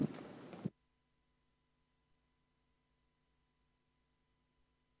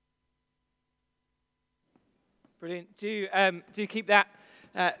Brilliant. Do keep that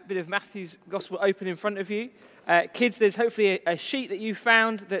bit of Matthew's Gospel open in front of you. Kids, there's hopefully a sheet that you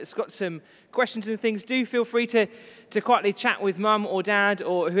found that's got some questions and things. Do feel free to quietly chat with mum or dad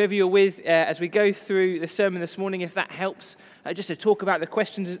or whoever you're with as we go through the sermon this morning, if that helps, just to talk about the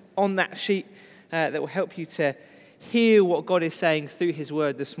questions on that sheet that will help you to hear what God is saying through his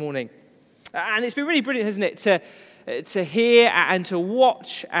word this morning. And it's been really brilliant, hasn't it, to hear and to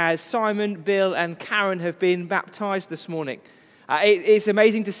watch as Simon, Bill and Karen have been baptized this morning. It's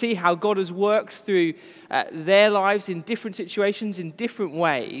amazing to see how God has worked through their lives in different situations, in different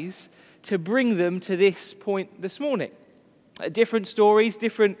ways, to bring them to this point this morning. Different stories,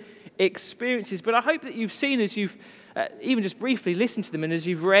 different experiences. But I hope that you've seen, as you've even just briefly listened to them and as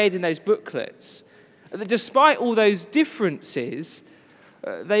you've read in those booklets, that despite all those differences,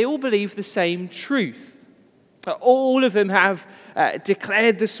 they all believe the same truth. All of them have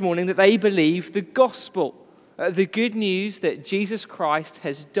declared this morning that they believe the gospel, the good news that Jesus Christ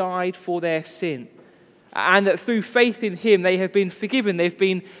has died for their sin, and that through faith in him they have been forgiven, they've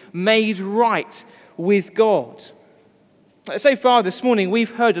been made right with God. So far this morning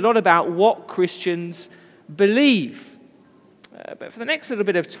we've heard a lot about what Christians believe. But for the next little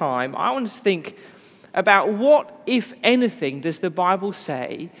bit of time, I want to think about what, if anything, does the Bible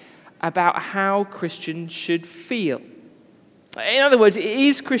say about how Christians should feel. In other words,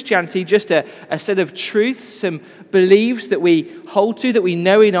 is Christianity just a set of truths, some beliefs that we hold to, that we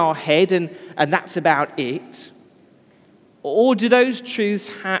know in our head, and that's about it? Or do those truths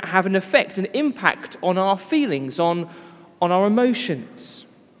have an effect, an impact on our feelings, on our emotions?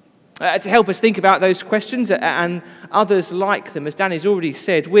 To help us think about those questions and others like them, as Danny's already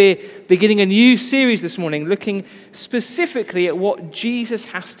said, we're beginning a new series this morning looking specifically at what Jesus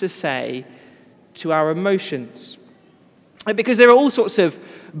has to say to our emotions. Because there are all sorts of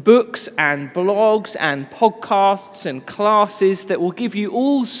books and blogs and podcasts and classes that will give you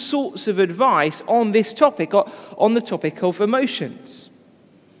all sorts of advice on this topic, on the topic of emotions.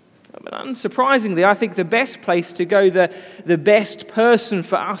 But unsurprisingly, I think the best place to go, the best person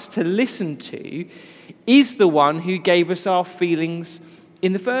for us to listen to, is the one who gave us our feelings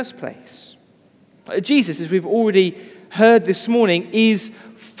in the first place. Jesus, as we've already heard this morning, is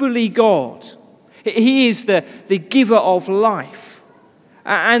fully God. He is the giver of life.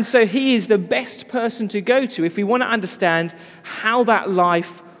 And so he is the best person to go to if we want to understand how that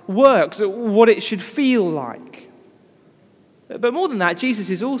life works, what it should feel like. But more than that, Jesus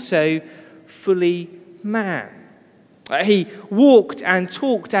is also fully man. He walked and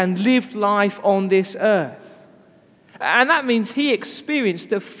talked and lived life on this earth. And that means he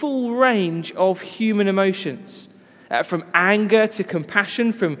experienced the full range of human emotions. From anger to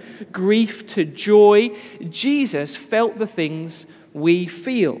compassion, from grief to joy, Jesus felt the things we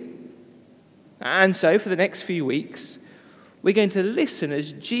feel. And so for the next few weeks, we're going to listen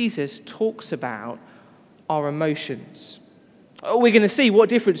as Jesus talks about our emotions. We're going to see what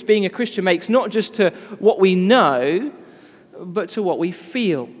difference being a Christian makes, not just to what we know, but to what we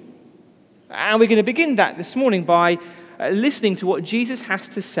feel. And we're going to begin that this morning by listening to what Jesus has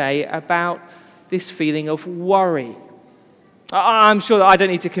to say about this feeling of worry. I'm sure that I don't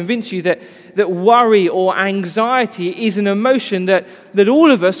need to convince you that worry or anxiety is an emotion that all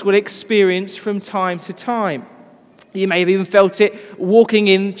of us will experience from time to time. You may have even felt it walking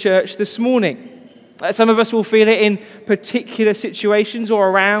in church this morning. Some of us will feel it in particular situations or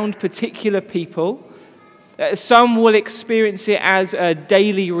around particular people. Some will experience it as a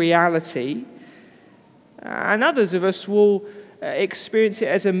daily reality. And others of us will experience it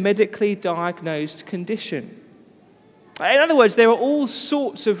as a medically diagnosed condition. In other words, there are all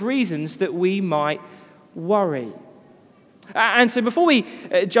sorts of reasons that we might worry. And so before we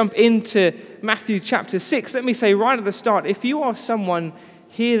jump into Matthew chapter 6, let me say right at the start, if you are someone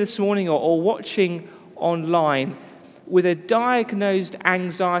here this morning or watching online with a diagnosed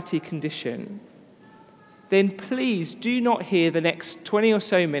anxiety condition, then please do not hear the next 20 or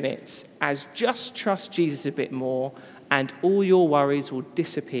so minutes as just trust Jesus a bit more and all your worries will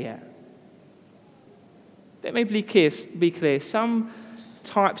disappear. Let me be clear, some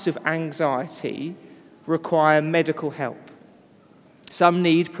types of anxiety require medical help. Some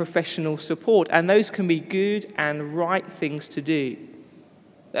need professional support, and those can be good and right things to do.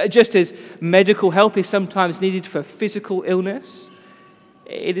 Just as medical help is sometimes needed for physical illness,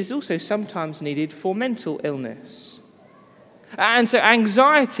 it is also sometimes needed for mental illness. And so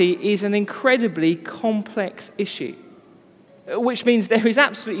anxiety is an incredibly complex issue, which means there is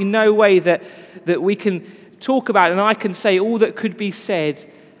absolutely no way that we can talk about it and I can say all that could be said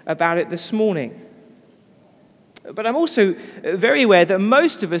about it this morning. But I'm also very aware that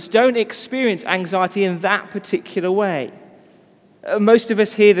most of us don't experience anxiety in that particular way. Most of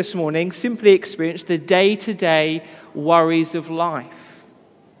us here this morning simply experience the day-to-day worries of life.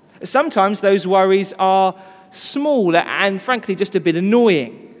 Sometimes those worries are small and frankly just a bit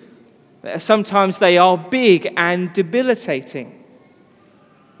annoying. Sometimes they are big and debilitating.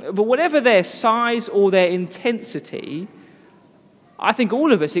 But whatever their size or their intensity, I think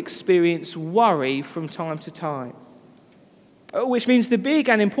all of us experience worry from time to time. Which means the big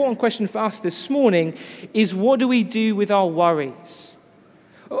and important question for us this morning is, what do we do with our worries?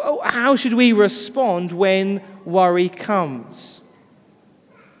 How should we respond when worry comes?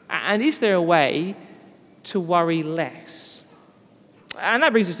 And is there a way to worry less? And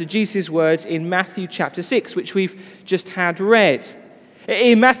that brings us to Jesus' words in Matthew chapter 6, which we've just had read.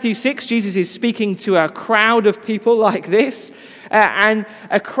 In Matthew 6, Jesus is speaking to a crowd of people like this, and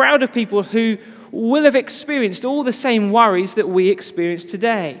a crowd of people who will have experienced all the same worries that we experience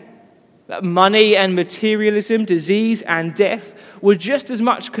today. That money and materialism, disease and death were just as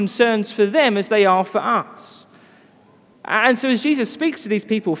much concerns for them as they are for us. And so as Jesus speaks to these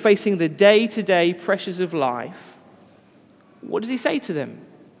people facing the day-to-day pressures of life, what does he say to them?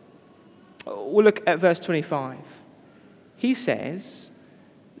 We'll look at verse 25. He says,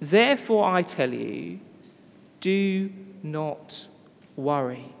 "Therefore I tell you, do not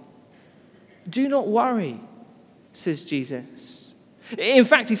worry." Do not worry, says Jesus. In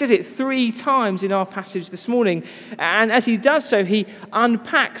fact, he says it 3 times in our passage this morning. And as he does so, he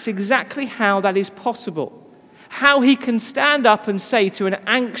unpacks exactly how that is possible. How he can stand up and say to an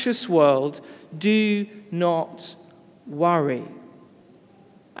anxious world, do not worry.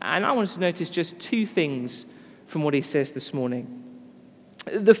 And I want us to notice just 2 things from what he says this morning.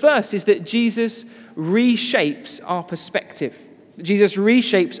 The first is that Jesus reshapes our perspective. Jesus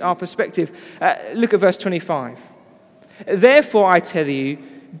reshapes our perspective. Look at verse 25. "Therefore I tell you,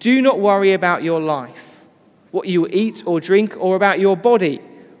 do not worry about your life, what you will eat or drink, or about your body,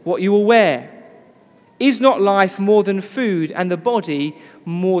 what you will wear. Is not life more than food, and the body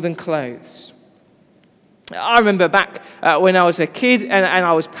more than clothes?" I remember back when I was a kid and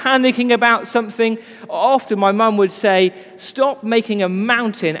I was panicking about something, often my mum would say, "Stop making a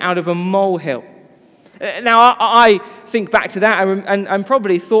mountain out of a molehill." Now, I think back to that and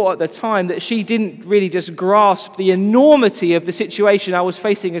probably thought at the time that she didn't really just grasp the enormity of the situation I was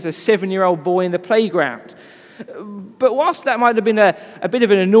facing as a 7-year-old boy in the playground. But whilst that might have been a bit of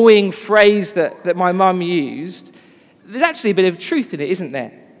an annoying phrase that my mum used, there's actually a bit of truth in it, isn't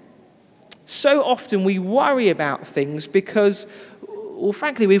there? So often we worry about things because, well,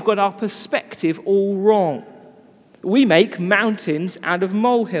 frankly, we've got our perspective all wrong. We make mountains out of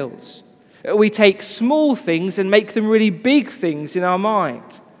molehills. We take small things and make them really big things in our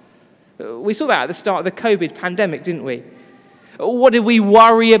mind. We saw that at the start of the COVID pandemic, didn't we? What did we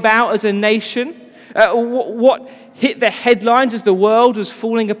worry about as a nation? What hit the headlines as the world was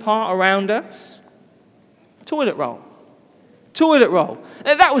falling apart around us? Toilet roll. Toilet roll.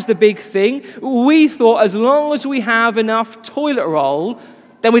 That was the big thing. We thought as long as we have enough toilet roll,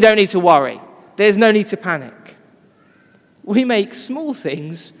 then we don't need to worry. There's no need to panic. We make small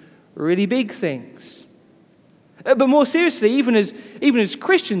things really big things. But more seriously, even as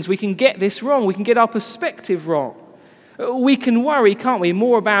Christians, we can get this wrong. We can get our perspective wrong. We can worry, can't we,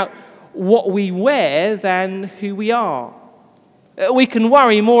 more about what we wear than who we are. We can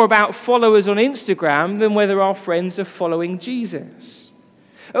worry more about followers on Instagram than whether our friends are following Jesus.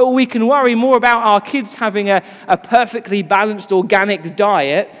 We can worry more about our kids having a perfectly balanced organic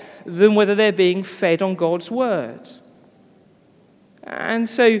diet than whether they're being fed on God's word. And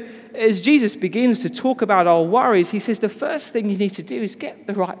so, as Jesus begins to talk about our worries, he says the first thing you need to do is get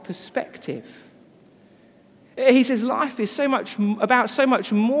the right perspective. He says life is about so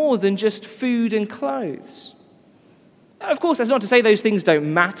much more than just food and clothes. Of course, that's not to say those things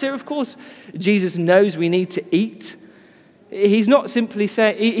don't matter. Of course, Jesus knows we need to eat. He's not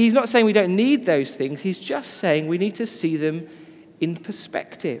saying we don't need those things. He's just saying we need to see them in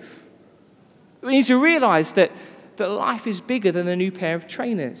perspective. We need to realize that life is bigger than a new pair of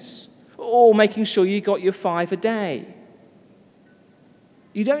trainers or making sure you got your 5 a day.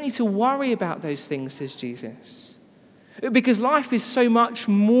 You don't need to worry about those things, says Jesus, because life is so much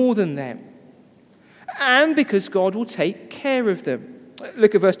more than them, and because God will take care of them.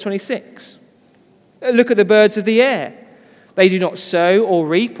 Look at verse 26. Look at the birds of the air. They do not sow or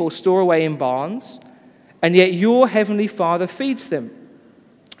reap or store away in barns, and yet your heavenly Father feeds them.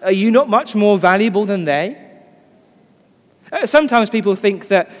 Are you not much more valuable than they? Sometimes people think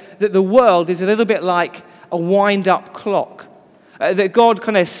that the world is a little bit like a wind-up clock. That God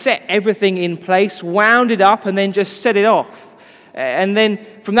kind of set everything in place, wound it up, and then just set it off. And then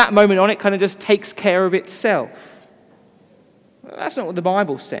from that moment on, it kind of just takes care of itself. That's not what the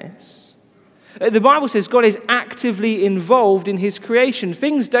Bible says. The Bible says God is actively involved in his creation.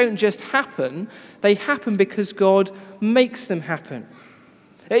 Things don't just happen, they happen because God makes them happen.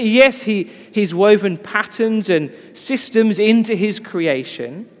 Yes, he's woven patterns and systems into his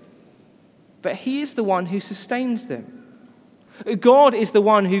creation, but he is the one who sustains them. God is the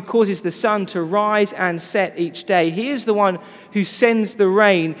one who causes the sun to rise and set each day. He is the one who sends the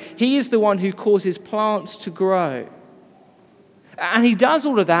rain. He is the one who causes plants to grow. And he does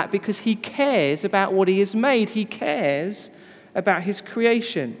all of that because he cares about what he has made. He cares about his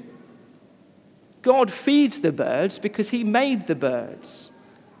creation. God feeds the birds because he made the birds,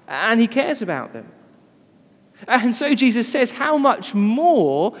 and he cares about them. And so Jesus says, how much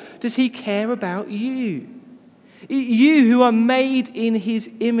more does he care about you? You who are made in his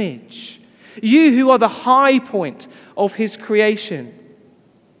image. You who are the high point of his creation.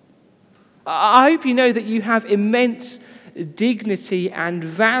 I hope you know that you have immense dignity and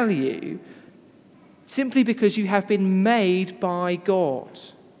value simply because you have been made by God.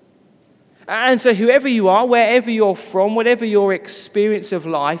 And so whoever you are, wherever you're from, whatever your experience of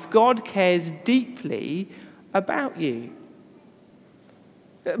life, God cares deeply about you.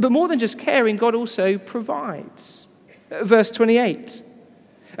 But more than just caring, God also provides. Verse 28.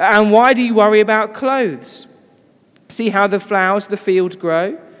 And why do you worry about clothes? See how the flowers of the field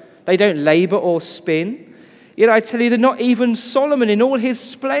grow? They don't labor or spin. Yet I tell you that not even Solomon in all his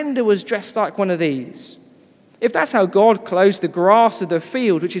splendor was dressed like one of these. If that's how God clothes the grass of the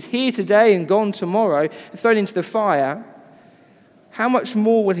field, which is here today and gone tomorrow, and thrown into the fire, how much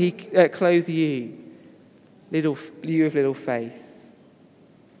more will he clothe you, you of little faith?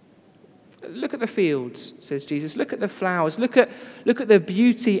 Look at the fields, says Jesus. Look at the flowers. Look at the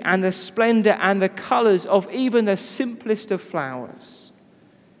beauty and the splendor and the colors of even the simplest of flowers.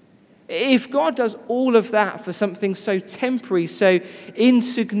 If God does all of that for something so temporary, so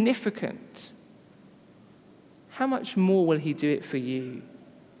insignificant, how much more will he do it for you?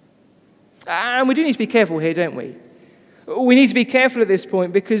 And we do need to be careful here, don't we? We need to be careful at this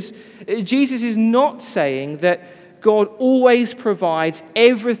point because Jesus is not saying that God always provides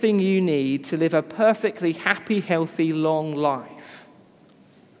everything you need to live a perfectly happy, healthy, long life.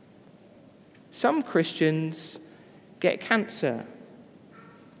 Some Christians get cancer.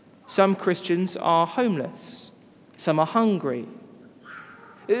 Some Christians are homeless. Some are hungry.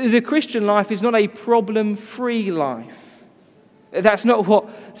 The Christian life is not a problem-free life. That's not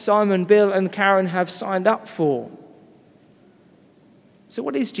what Simon, Bill, and Karen have signed up for. So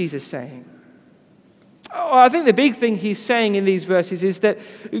what is Jesus saying? I think the big thing he's saying in these verses is that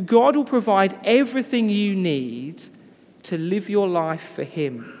God will provide everything you need to live your life for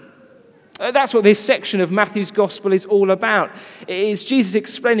him. That's what this section of Matthew's Gospel is all about. It's Jesus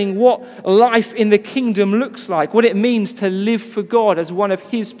explaining what life in the kingdom looks like, what it means to live for God as one of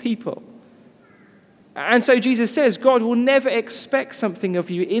his people. And so Jesus says God will never expect something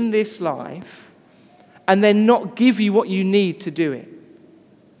of you in this life and then not give you what you need to do it.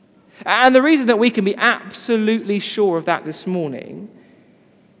 And the reason that we can be absolutely sure of that this morning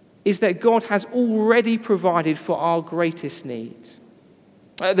is that God has already provided for our greatest need.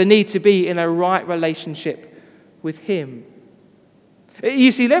 The need to be in a right relationship with him.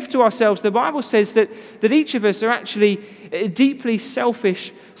 You see, left to ourselves, the Bible says that each of us are actually deeply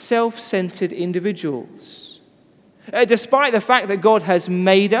selfish, self-centered individuals. Despite the fact that God has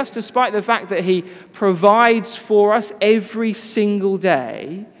made us, despite the fact that he provides for us every single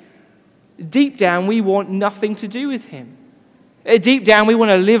day, deep down, we want nothing to do with him. Deep down, we want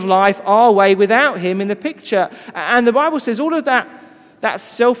to live life our way without him in the picture. And the Bible says all of that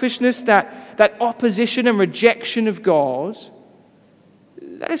selfishness, that opposition and rejection of God,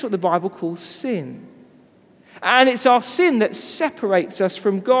 that is what the Bible calls sin. And it's our sin that separates us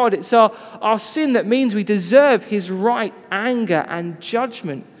from God. It's our sin that means we deserve his right anger and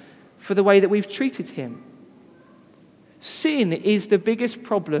judgment for the way that we've treated him. Sin is the biggest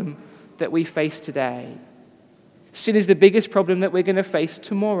problem that we face today. Sin is the biggest problem that we're going to face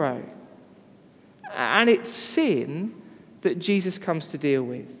tomorrow. And it's sin that Jesus comes to deal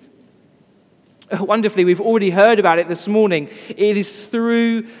with. Wonderfully, we've already heard about it this morning. It is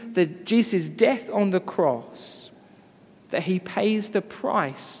through Jesus' death on the cross that he pays the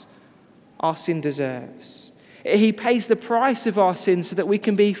price our sin deserves. He pays the price of our sin so that we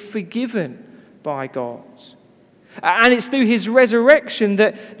can be forgiven by God. And it's through his resurrection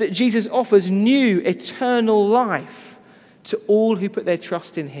that Jesus offers new eternal life to all who put their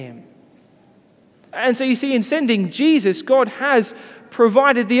trust in him. And so you see, in sending Jesus, God has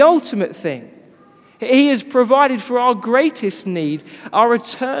provided the ultimate thing. He has provided for our greatest need, our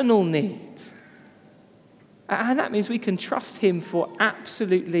eternal need. And that means we can trust him for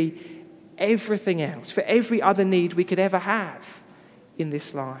absolutely everything else, for every other need we could ever have in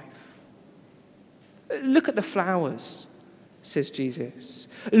this life. Look at the flowers, says Jesus.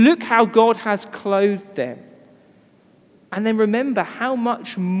 Look how God has clothed them. And then remember how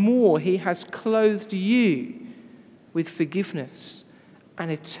much more he has clothed you with forgiveness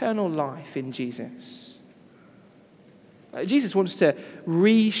and eternal life in Jesus. Jesus wants to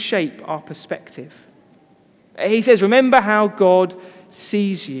reshape our perspective. He says, remember how God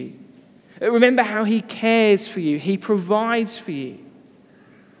sees you. Remember how he cares for you. He provides for you.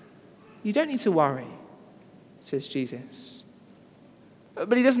 You don't need to worry, says Jesus.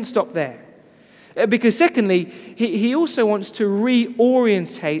 But he doesn't stop there. Because secondly, he also wants to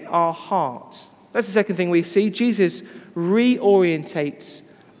reorientate our hearts. That's the second thing we see. Jesus reorientates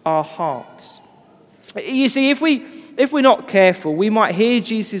our hearts. You see, if we're not careful, we might hear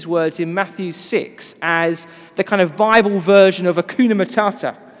Jesus' words in Matthew 6 as the kind of Bible version of Hakuna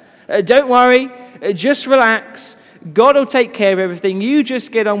Matata. Don't worry, just relax. God will take care of everything. You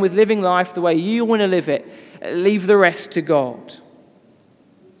just get on with living life the way you want to live it. Leave the rest to God.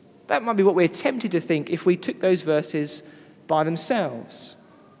 That might be what we're tempted to think if we took those verses by themselves.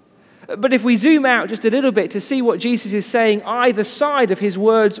 But if we zoom out just a little bit to see what Jesus is saying either side of his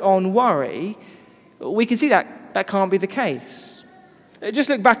words on worry, we can see that can't be the case. Just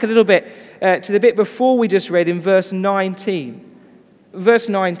look back a little bit to the bit before we just read in verse 19. Verse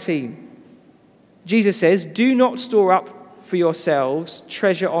 19, Jesus says, "Do not store up for yourselves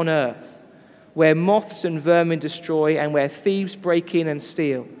treasure on earth, where moths and vermin destroy and where thieves break in and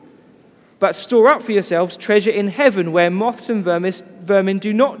steal. But store up for yourselves treasure in heaven, where moths and vermin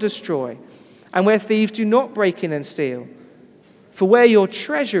do not destroy, and where thieves do not break in and steal. For where your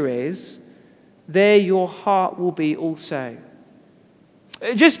treasure is, there your heart will be also."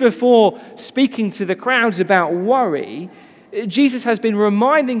 Just before speaking to the crowds about worry, Jesus has been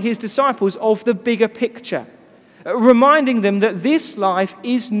reminding his disciples of the bigger picture, reminding them that this life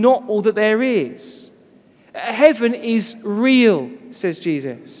is not all that there is. Heaven is real, says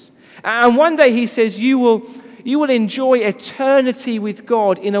Jesus. And one day, he says, you will enjoy eternity with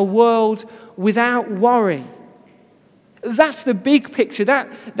God in a world without worry. That's the big picture.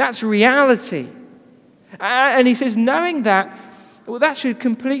 That's reality. And he says, knowing that, well, that should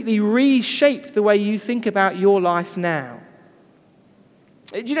completely reshape the way you think about your life now.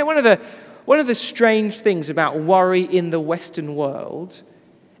 Do you know, one of the strange things about worry in the Western world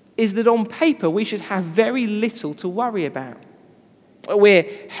is that on paper we should have very little to worry about. We're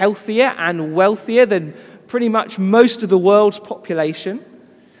healthier and wealthier than pretty much most of the world's population.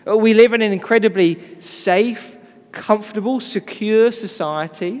 We live in an incredibly safe, comfortable, secure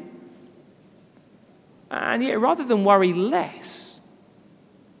society. And yet, rather than worry less,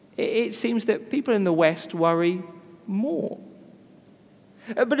 it seems that people in the West worry more.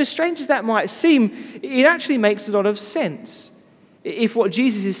 But as strange as that might seem, it actually makes a lot of sense if what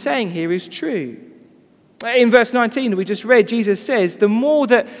Jesus is saying here is true. In verse 19 that we just read, Jesus says, the more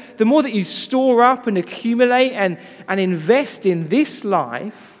that you store up and accumulate and invest in this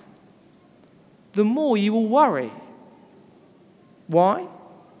life, the more you will worry. Why?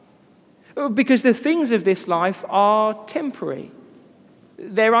 Because the things of this life are temporary.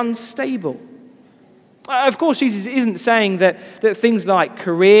 They're unstable. Of course, Jesus isn't saying that things like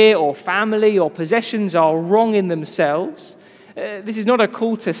career or family or possessions are wrong in themselves. This is not a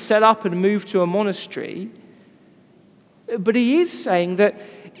call to sell up and move to a monastery. But he is saying that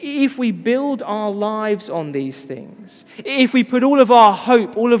if we build our lives on these things, if we put all of our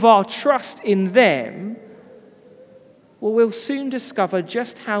hope, all of our trust in them, well, we'll soon discover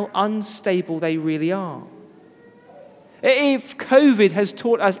just how unstable they really are. If COVID has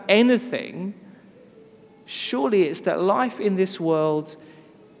taught us anything, surely it's that life in this world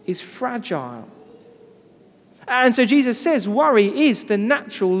is fragile. And so Jesus says worry is the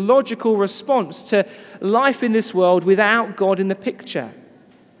natural, logical response to life in this world without God in the picture.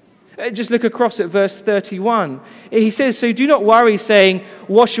 Just look across at verse 31. He says, "So do not worry, saying,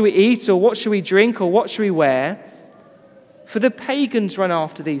 what shall we eat, or what shall we drink, or what shall we wear? For the pagans run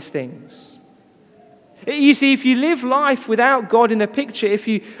after these things." You see, if you live life without God in the picture, if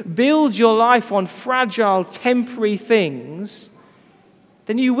you build your life on fragile, temporary things,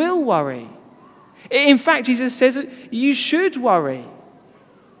 then you will worry. In fact, Jesus says that you should worry.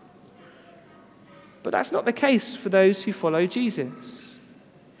 But that's not the case for those who follow Jesus.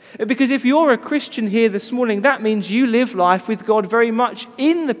 Because if you're a Christian here this morning, that means you live life with God very much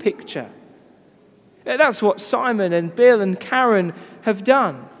in the picture. That's what Simon and Bill and Karen have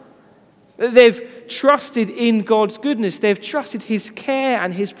done. They've trusted in God's goodness. They've trusted his care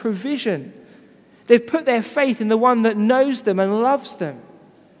and his provision. They've put their faith in the one that knows them and loves them.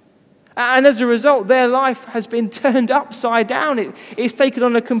 And as a result, their life has been turned upside down. It's taken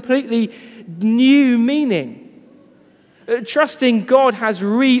on a completely new meaning. Trusting God has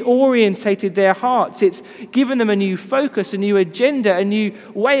reorientated their hearts. It's given them a new focus, a new agenda, a new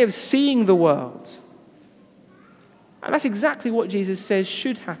way of seeing the world. And that's exactly what Jesus says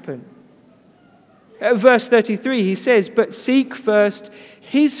should happen. Verse 33, he says, "But seek first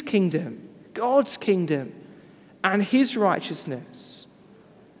his kingdom," God's kingdom, "and his righteousness,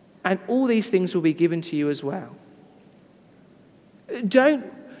 and all these things will be given to you as well." Don't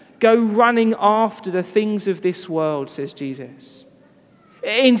go running after the things of this world, says Jesus.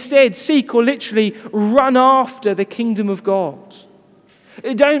 Instead, seek, or literally run after, the kingdom of God.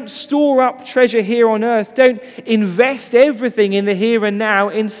 Don't store up treasure here on earth. Don't invest everything in the here and now.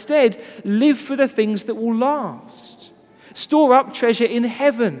 Instead, live for the things that will last. Store up treasure in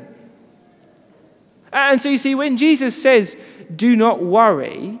heaven. And so you see, when Jesus says, "Do not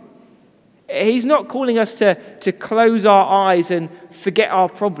worry," he's not calling us to close our eyes and forget our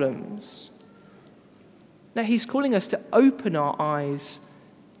problems. No, he's calling us to open our eyes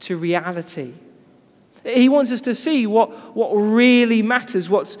to reality. He wants us to see what really matters,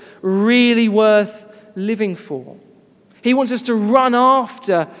 what's really worth living for. He wants us to run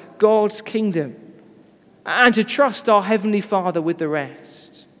after God's kingdom and to trust our Heavenly Father with the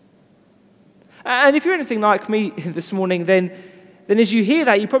rest. And if you're anything like me this morning, then as you hear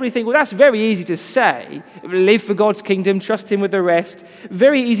that, you probably think, well, that's very easy to say. Live for God's kingdom, trust him with the rest.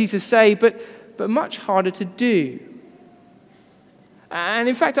 Very easy to say, but much harder to do. And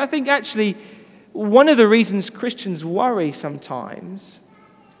in fact, I think actually one of the reasons Christians worry sometimes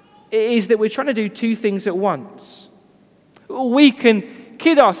is that we're trying to do two things at once. We can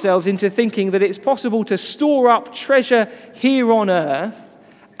kid ourselves into thinking that it's possible to store up treasure here on earth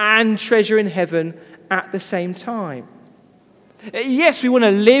and treasure in heaven at the same time. Yes, we want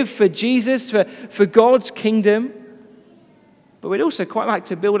to live for Jesus, for God's kingdom, but we'd also quite like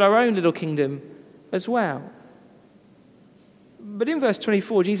to build our own little kingdom as well. But in verse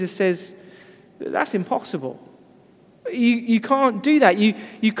 24, Jesus says, that's impossible. You can't do that.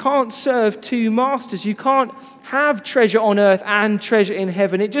 You can't serve two masters. You can't have treasure on earth and treasure in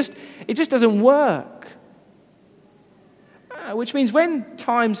heaven. It just doesn't work. Which means when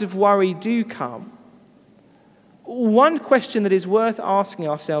times of worry do come, one question that is worth asking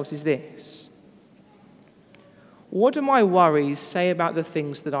ourselves is this: what do my worries say about the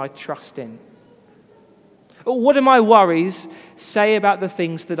things that I trust in? What do my worries say about the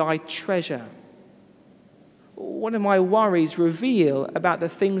things that I treasure? What do my worries reveal about the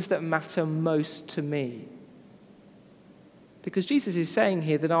things that matter most to me? Because Jesus is saying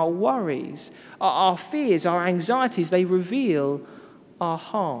here that our worries, our fears, our anxieties, they reveal our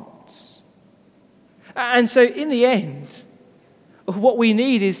hearts. And so in the end, what we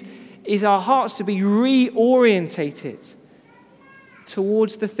need is our hearts to be reorientated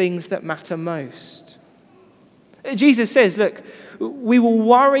towards the things that matter most. Jesus says, look, we will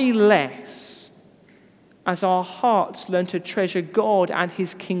worry less as our hearts learn to treasure God and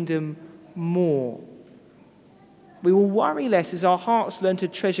his kingdom more. We will worry less as our hearts learn to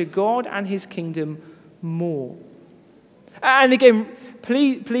treasure God and his kingdom more. And again,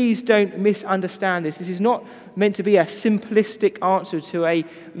 please don't misunderstand this. This is not meant to be a simplistic answer to a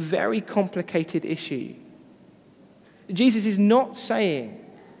very complicated issue. Jesus is not saying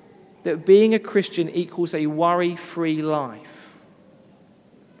that being a Christian equals a worry-free life.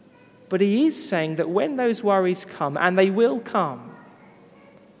 But he is saying that when those worries come, and they will come,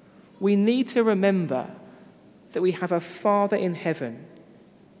 we need to remember that we have a Father in heaven,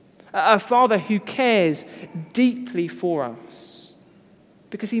 a Father who cares deeply for us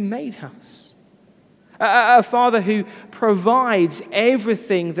because he made us, a Father who provides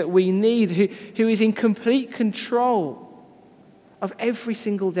everything that we need, who is in complete control of every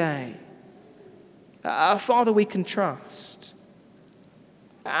single day, a Father we can trust.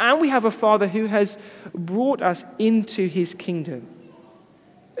 And we have a Father who has brought us into his kingdom.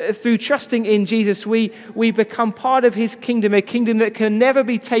 Through trusting in Jesus, we become part of his kingdom, a kingdom that can never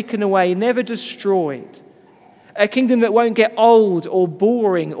be taken away, never destroyed. A kingdom that won't get old or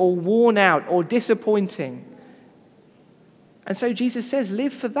boring or worn out or disappointing. And so Jesus says,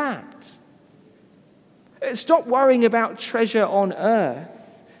 live for that. Stop worrying about treasure on earth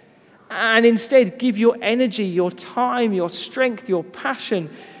and instead give your energy, your time, your strength, your passion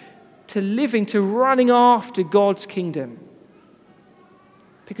to living, to running after God's kingdom.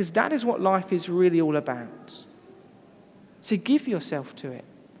 because that is what life is really all about. So give yourself to it,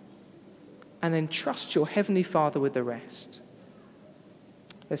 and then trust your Heavenly Father with the rest.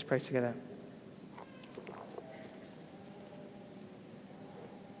 Let's pray together.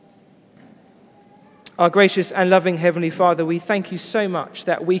 Our gracious and loving Heavenly Father, we thank you so much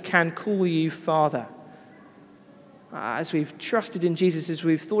that we can call you Father. As we've trusted in Jesus, as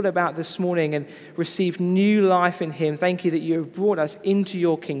we've thought about this morning and received new life in him, thank you that you have brought us into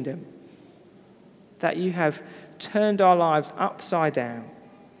your kingdom, that you have turned our lives upside down.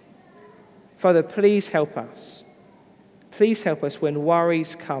 Father, please help us. Please help us when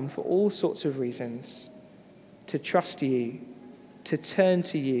worries come for all sorts of reasons to trust you, to turn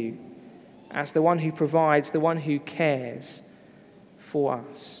to you as the one who provides, the one who cares for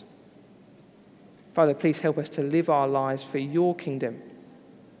us. Father, please help us to live our lives for your kingdom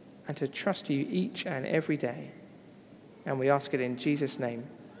and to trust you each and every day. And we ask it in Jesus' name.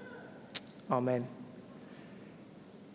 Amen.